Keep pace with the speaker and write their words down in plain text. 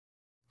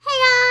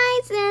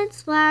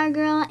it's Flower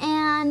Girl,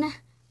 and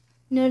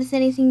notice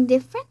anything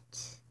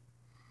different?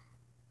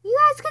 You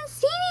guys can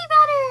see me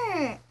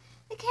better!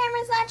 The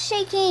camera's not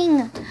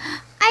shaking!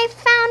 I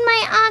found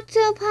my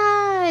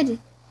octopod!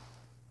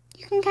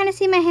 You can kind of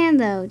see my hand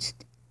though,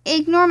 just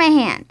ignore my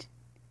hand.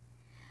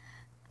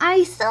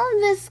 I still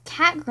have this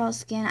cat girl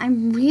skin.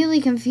 I'm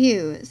really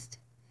confused.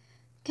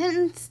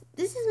 This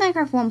is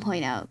Minecraft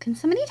 1.0. Can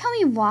somebody tell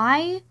me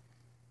why?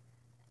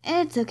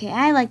 It's okay,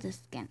 I like this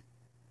skin.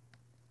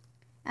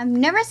 I've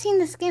never seen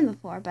this skin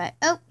before, but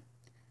oh,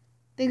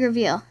 big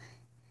reveal.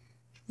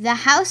 The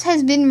house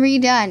has been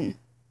redone.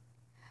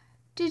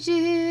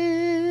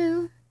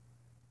 Doo-doo.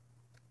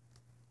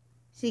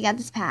 So you got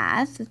this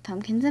path with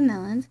pumpkins and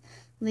melons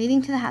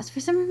leading to the house.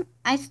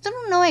 I still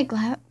don't know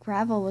why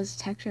gravel was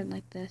textured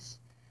like this.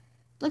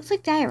 Looks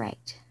like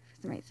diorite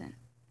for some reason,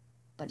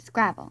 but it's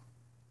gravel.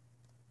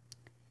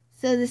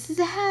 So this is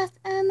a house.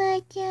 Oh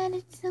my god,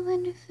 it's so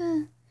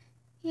wonderful.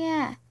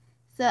 Yeah.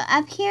 So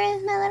up here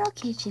is my little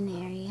kitchen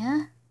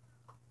area.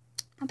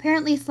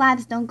 Apparently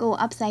slabs don't go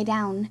upside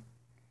down.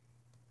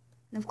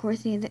 And of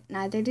course,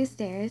 neither do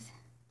stairs.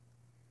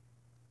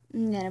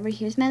 And then over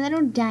here's my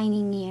little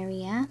dining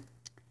area.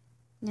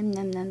 Num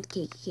num num,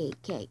 cake,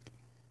 cake, cake.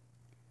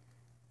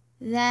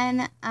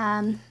 Then,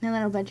 my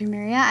little bedroom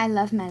area. I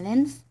love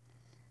melons.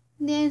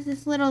 There's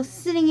this little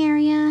sitting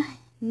area.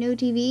 No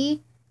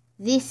TV.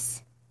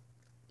 This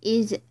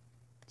is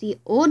the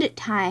old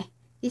time.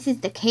 This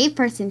is the cave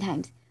person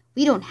times.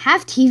 We don't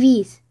have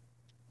TVs.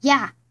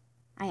 Yeah,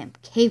 I am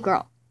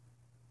CaveGirl.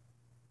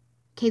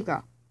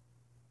 CaveGirl.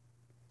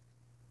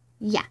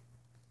 Yeah.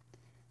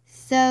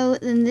 So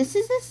then this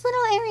is this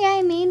little area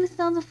I made with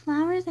all the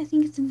flowers. I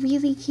think it's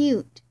really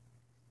cute.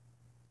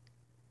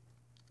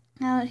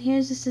 Now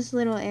here's just this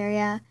little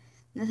area.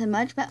 Nothing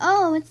much, but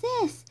oh, what's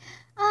this?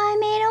 Oh, I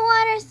made a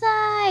water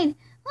slide.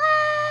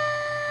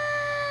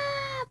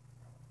 Wow!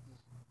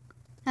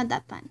 Not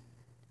that fun.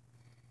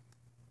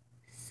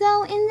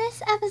 So in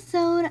this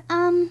episode,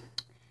 I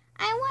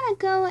want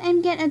to go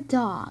and get a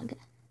dog.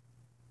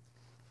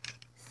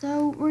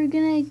 So we're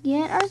gonna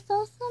get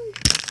ourselves some.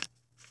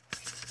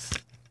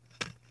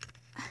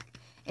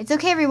 It's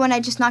okay, everyone.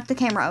 I just knocked the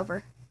camera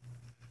over.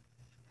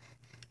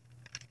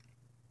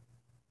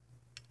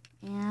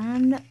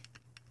 And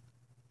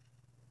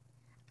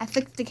I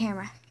fixed the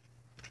camera.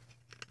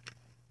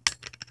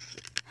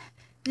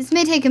 This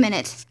may take a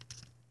minute.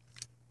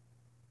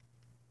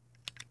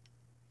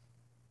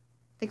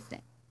 Fixed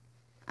it.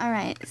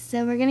 Alright,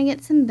 so we're gonna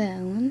get some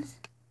bones.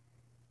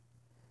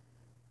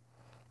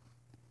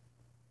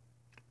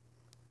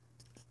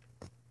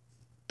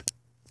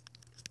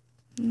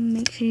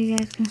 Make sure you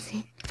guys can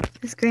see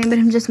the screen, but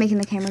I'm just making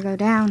the camera go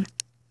down.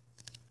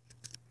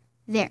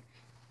 There.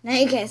 Now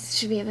you guys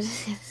should be able to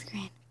see the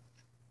screen.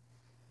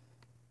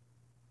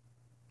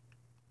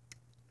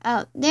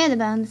 Oh, there are the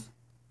bones.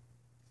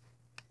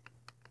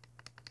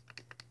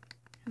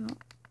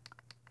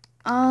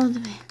 All the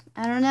way.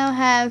 I don't know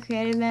how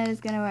creative mode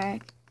is gonna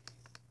work.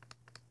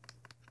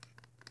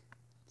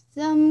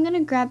 So I'm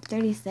gonna grab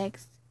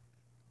 36.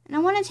 And I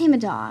want to tame a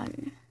dog.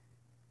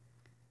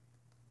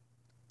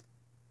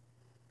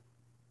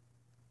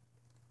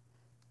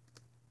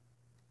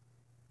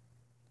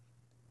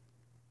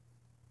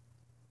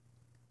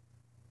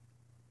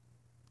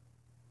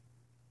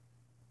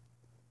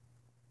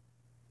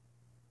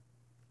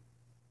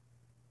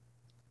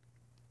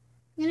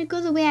 I'm gonna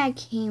go the way I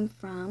came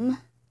from.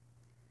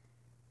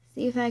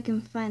 See if I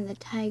can find the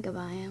taiga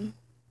biome.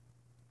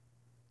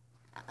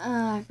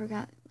 I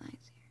forgot the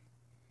lines here.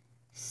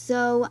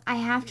 So I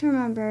have to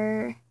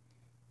remember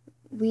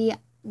we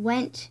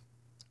live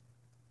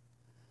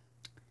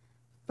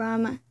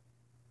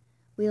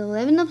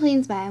in the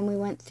plains biome, we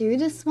went through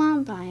the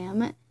swamp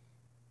biome,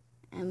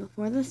 and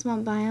before the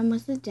swamp biome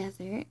was the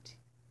desert.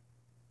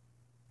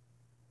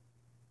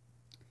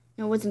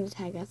 No, it wasn't a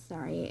taiga,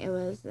 sorry. It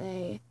was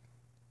a...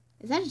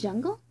 Is that a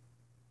jungle?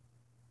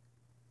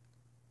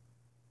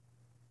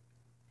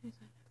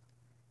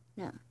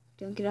 No,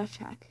 don't get off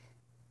track.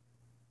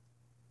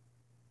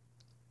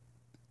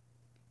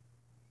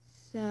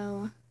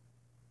 So,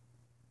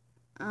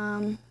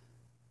 I'm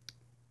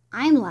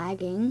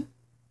lagging.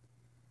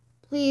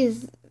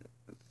 Please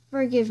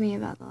forgive me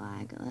about the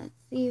lag. Let's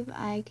see if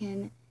I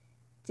can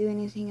do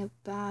anything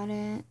about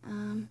it.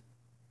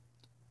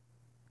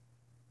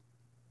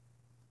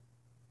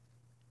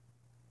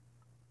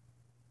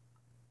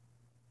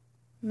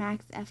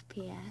 Max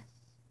FPS.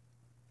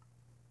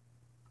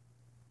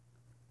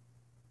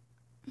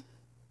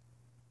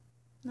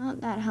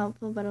 Not that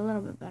helpful, but a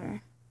little bit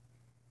better.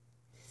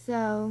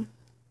 So,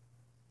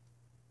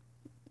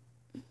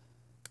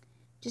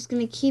 just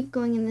gonna keep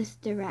going in this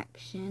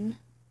direction.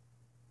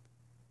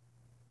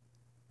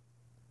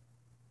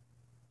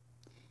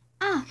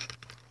 Ah,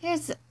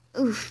 here's,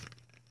 oof,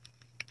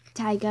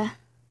 taiga.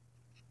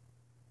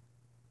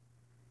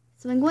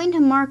 So I'm going to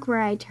mark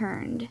where I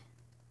turned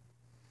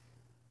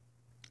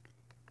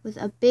with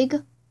a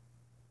big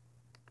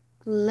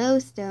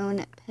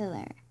glowstone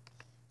pillar.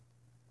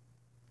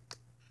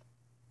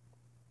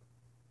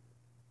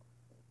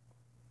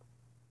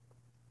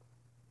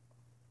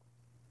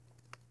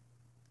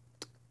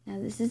 Now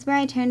this is where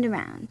I turned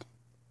around.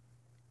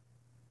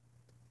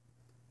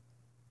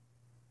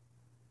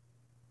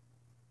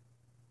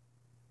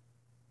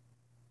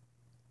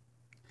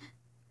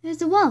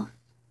 There's a wolf.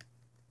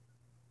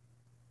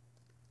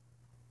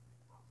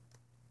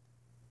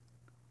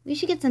 We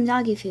should get some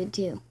doggy food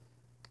too.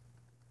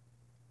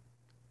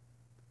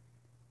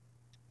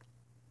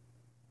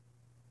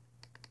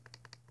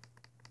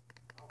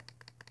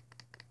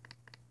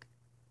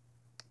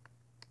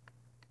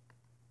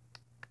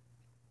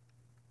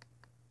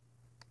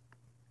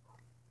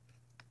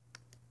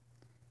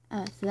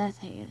 Oh, so that's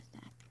how you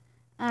stack.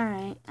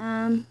 Alright,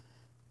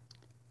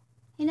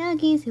 hey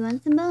doggies, who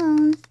wants some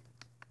bones?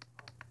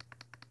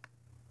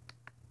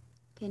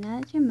 Okay,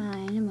 now that you're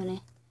mine, I'm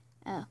gonna,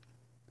 oh.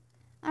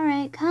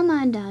 Alright, come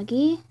on,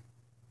 doggy.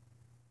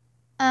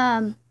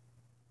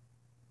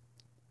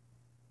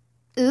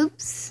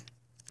 Oops.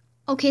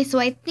 Okay, so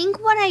I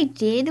think what I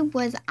did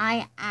was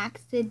I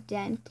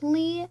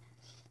accidentally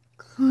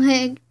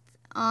clicked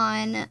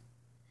on,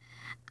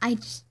 I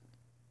just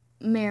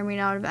may or may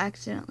not have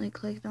accidentally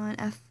clicked on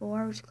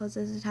F4, which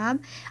closes the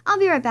tab. I'll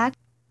be right back.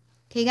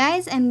 Okay,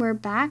 guys, and we're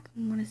back. I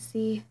want to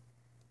see.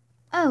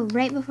 Oh,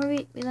 right before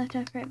we left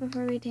off right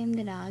before we tamed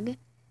the dog.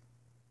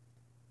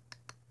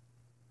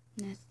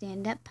 Now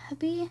stand up,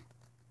 puppy.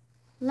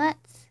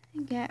 Let's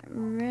get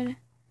rid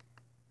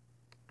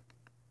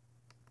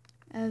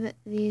of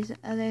these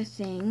other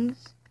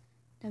things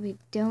that we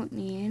don't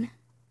need.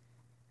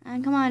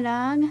 And come on,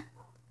 dog.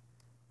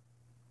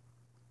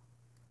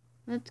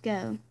 Let's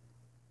go.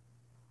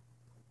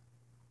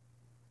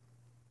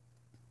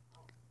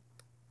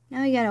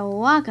 Now we gotta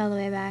walk all the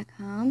way back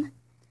home.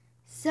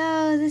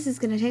 So this is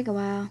gonna take a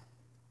while.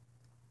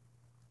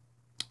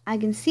 I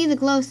can see the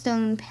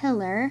glowstone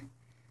pillar.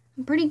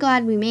 I'm pretty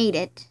glad we made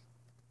it.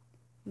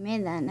 We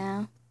made that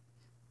now.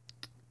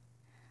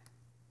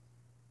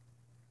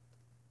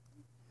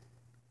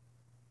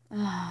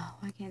 Oh,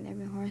 why can't there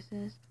be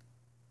horses?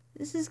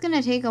 This is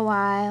gonna take a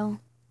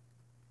while.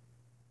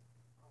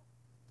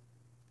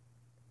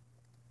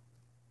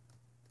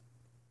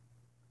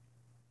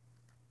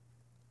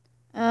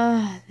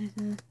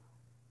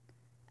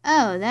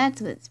 Oh,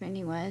 that's what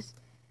sprinting was.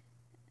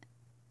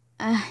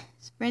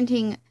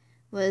 Sprinting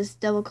was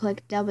double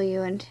click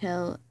W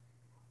until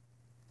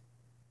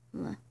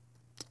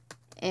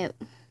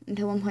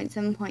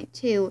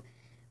 1.7.2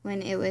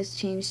 when it was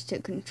changed to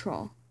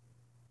control.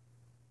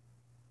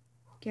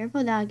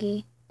 Careful,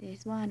 doggy.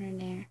 There's water in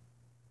there.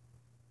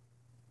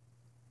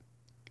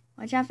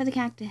 Watch out for the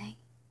cacti.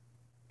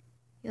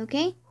 You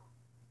okay?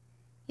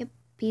 Yep,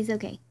 he's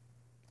okay.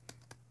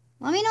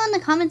 Let me know in the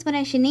comments what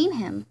I should name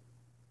him.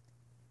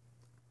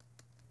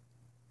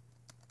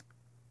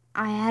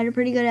 I had a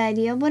pretty good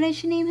idea of what I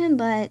should name him,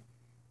 but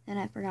then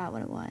I forgot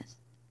what it was.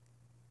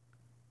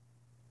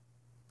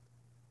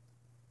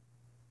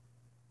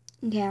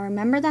 Okay, I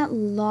remember that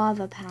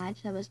lava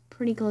patch that was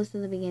pretty close to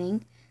the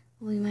beginning.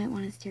 We might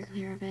want to steer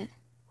clear of it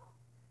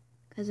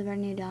because of our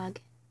new dog.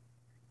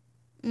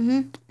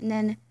 And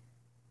then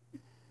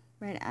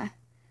right after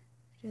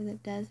the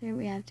desert,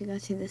 we have to go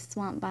to the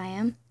swamp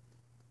biome.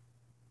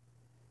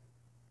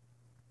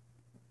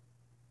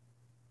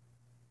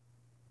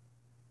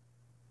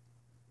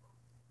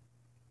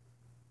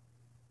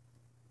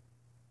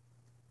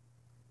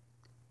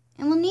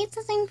 And we'll need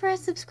something for our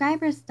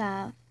subscriber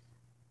stuff.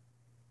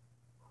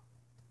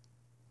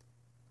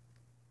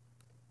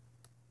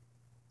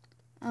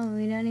 Oh,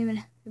 we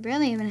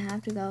barely even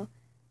have to go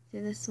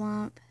through the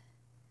swamp.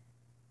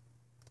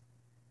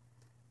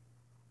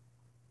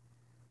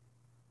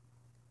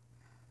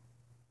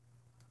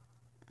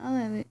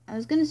 Oh, I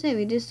was gonna say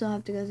we do still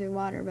have to go through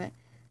water, but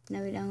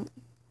no, we don't.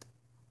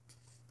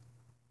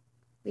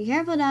 Be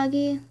careful,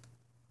 doggy.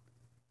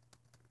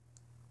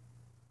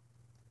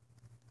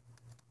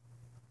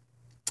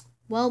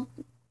 Well,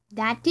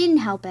 that didn't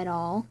help at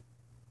all.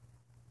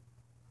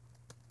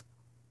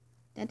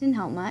 That didn't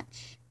help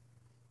much.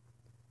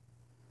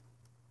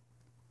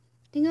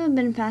 I think it would have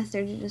been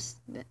faster to just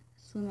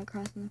swim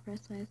across in the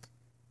first place.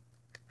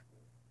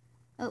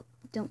 Oh,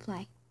 don't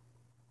fly.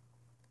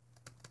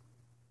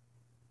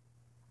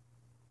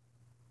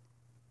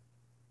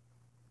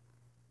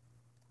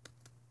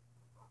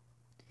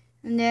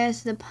 And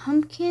there's the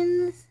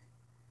pumpkins.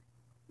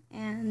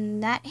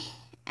 And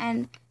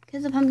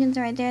because the pumpkins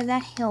are right there,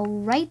 that hill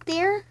right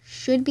there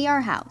should be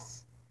our house.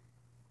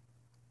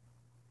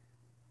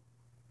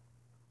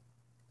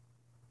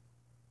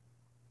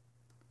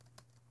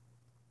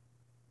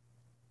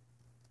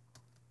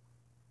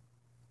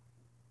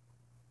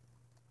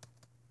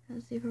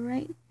 Let's see if we're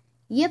right.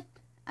 Yep,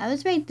 I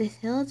was right. This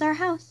hill is our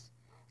house.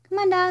 Come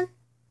on, dog.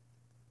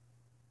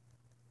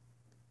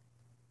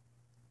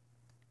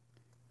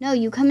 No,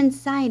 you come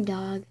inside,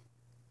 dog.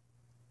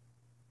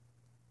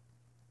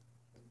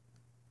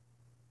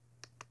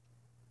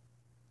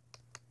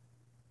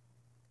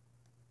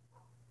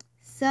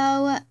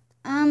 So,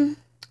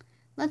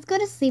 let's go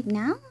to sleep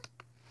now.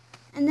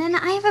 And then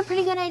I have a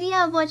pretty good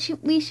idea of what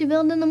we should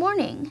build in the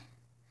morning.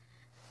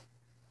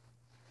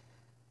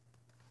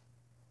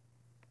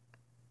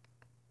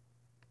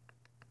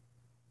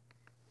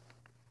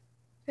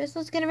 First,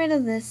 let's get rid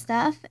of this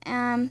stuff.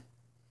 We're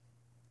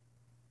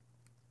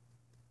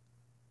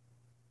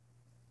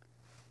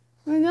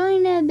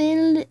going to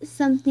build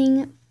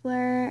something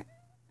for...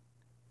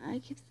 I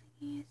keep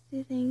thinking I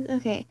see things.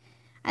 Okay.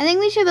 I think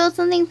we should build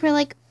something for,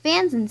 like,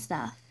 fans and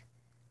stuff.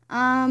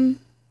 And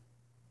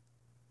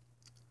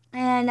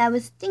I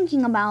was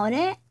thinking about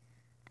it.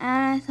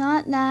 And I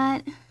thought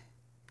that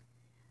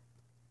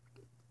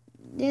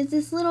there's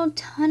this little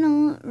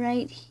tunnel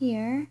right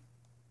here.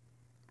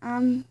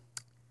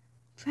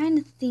 Trying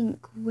to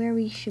think where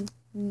we should...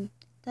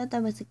 Thought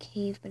that was a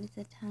cave, but it's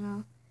a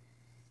tunnel.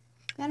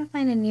 Gotta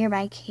find a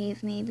nearby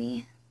cave,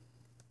 maybe.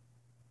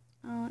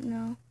 I don't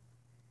know.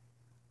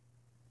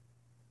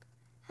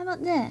 How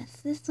about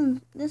this? This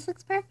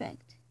looks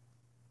perfect.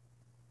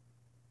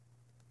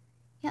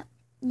 Yep,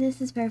 this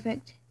is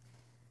perfect.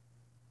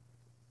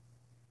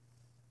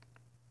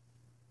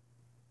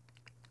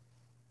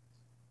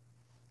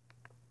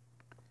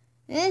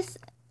 This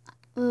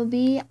will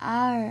be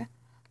our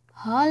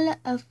Hall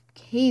of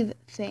Cave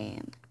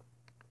fame.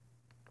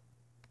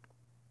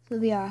 This will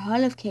be our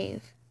Hall of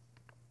Cave.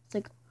 It's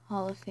like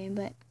Hall of Fame,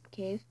 but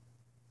cave.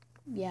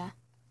 Yeah.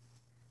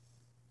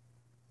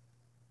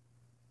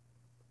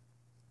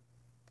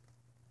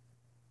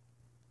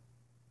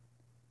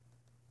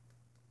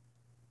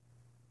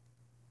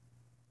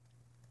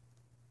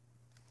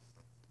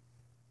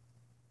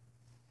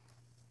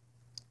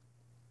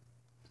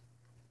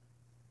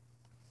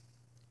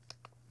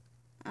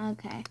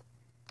 Okay.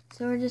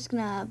 So we're just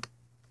gonna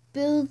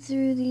build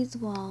through these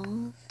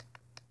walls.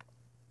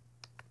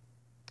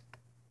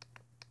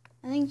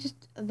 I think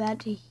just about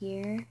to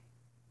here.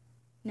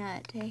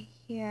 Not to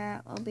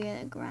here will be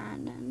the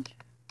grand entrance.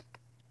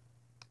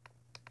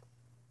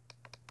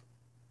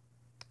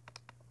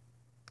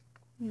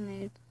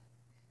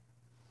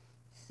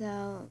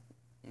 So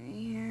right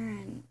here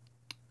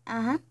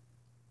and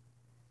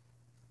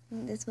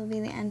this will be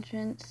the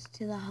entrance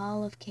to the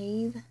Hall of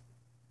Cave.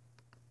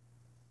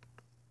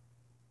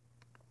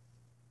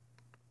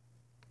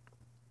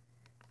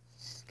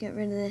 Just get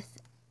rid of this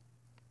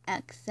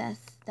excess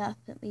stuff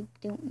that we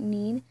don't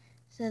need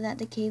so that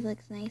the cave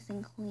looks nice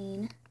and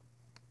clean.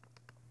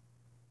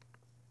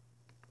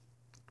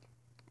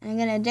 And I'm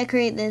gonna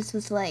decorate this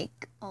with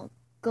like all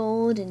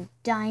gold and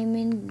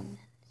diamond and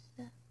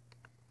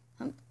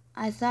stuff.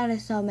 I thought I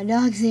saw my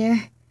dogs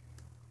here,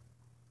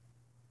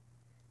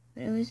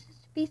 but it was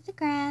just a piece of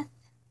grass.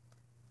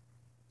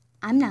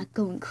 I'm not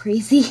going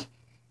crazy.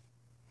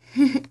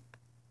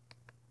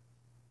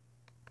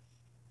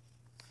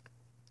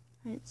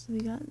 Alright, so we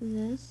got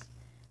this.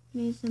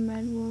 We need some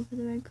red wool for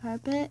the red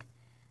carpet.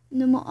 And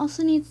then we'll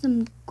also need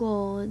some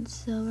gold.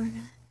 So we're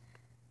gonna...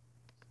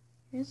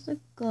 Here's the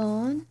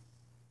gold.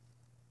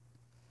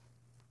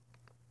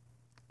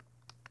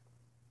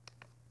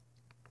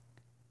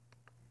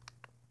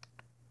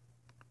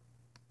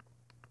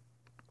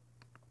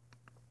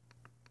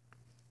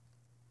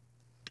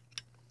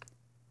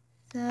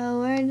 So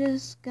we're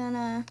just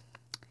gonna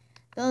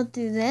build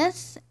through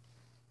this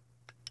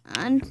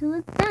until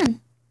it's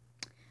done.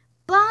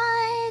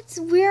 But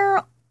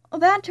we're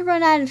about to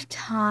run out of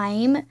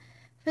time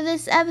for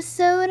this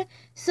episode,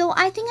 so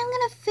I think I'm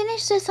gonna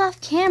finish this off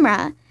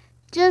camera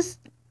just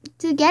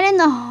to get in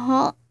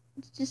the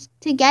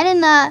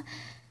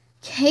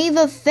Cave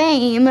of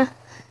Fame.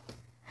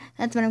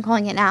 That's what I'm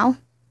calling it now.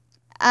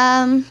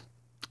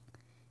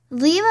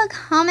 Leave a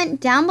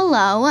comment down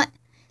below.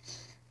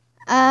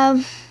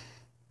 I'm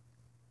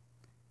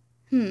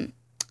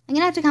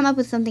gonna have to come up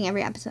with something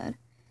every episode.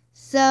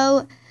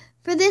 So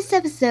for this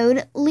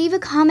episode, leave a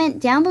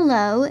comment down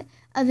below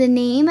of the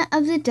name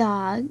of the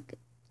dog,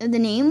 of the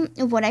name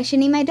of what I should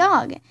name my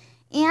dog.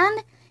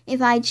 And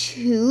if I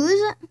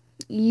choose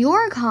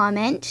your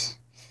comment,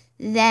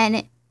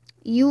 then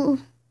your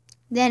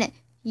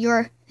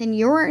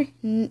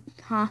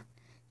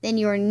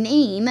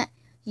name,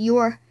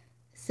 your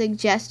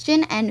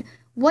suggestion, and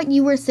what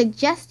you were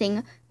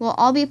suggesting will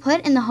all be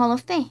put in the Hall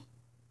of Fame.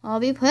 I'll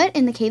be put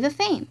in the Cave of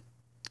Fame.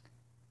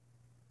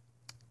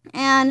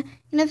 And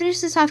I'm going to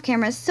finish this off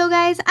camera. So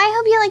guys, I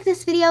hope you like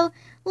this video.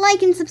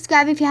 Like and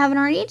subscribe if you haven't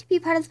already to be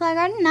part of the Flower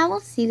Garden. And I will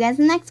see you guys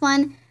in the next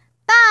one.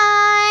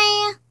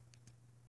 Bye!